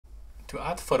To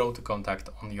add photo to contact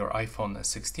on your iPhone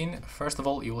 16, first of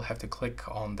all, you will have to click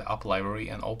on the app library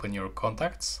and open your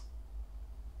contacts.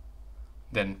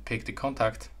 Then pick the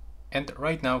contact and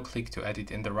right now click to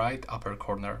edit in the right upper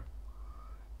corner.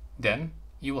 Then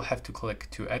you will have to click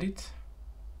to edit.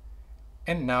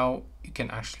 And now you can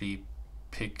actually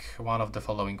pick one of the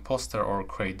following poster or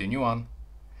create the new one.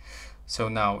 So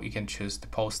now you can choose the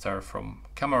poster from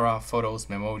camera, photos,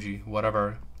 memoji,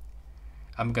 whatever.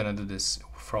 I'm gonna do this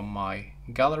from my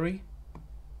gallery.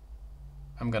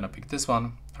 I'm gonna pick this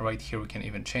one. Right here we can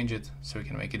even change it, so we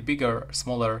can make it bigger,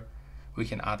 smaller. We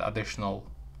can add additional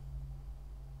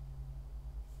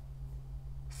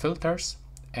filters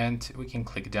and we can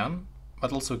click done,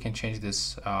 but also we can change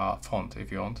this font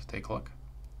if you want. Take a look.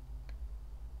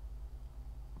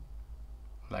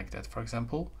 Like that, for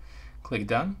example. Click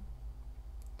done.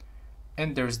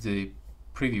 And there's the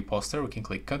preview poster. We can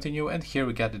click continue and here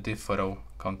we get the div photo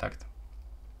contact.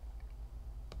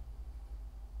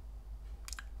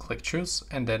 Click choose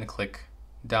and then click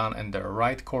down in the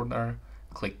right corner,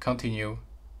 click continue.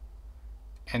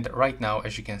 And right now,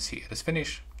 as you can see, it is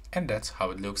finished and that's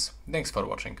how it looks. Thanks for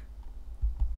watching.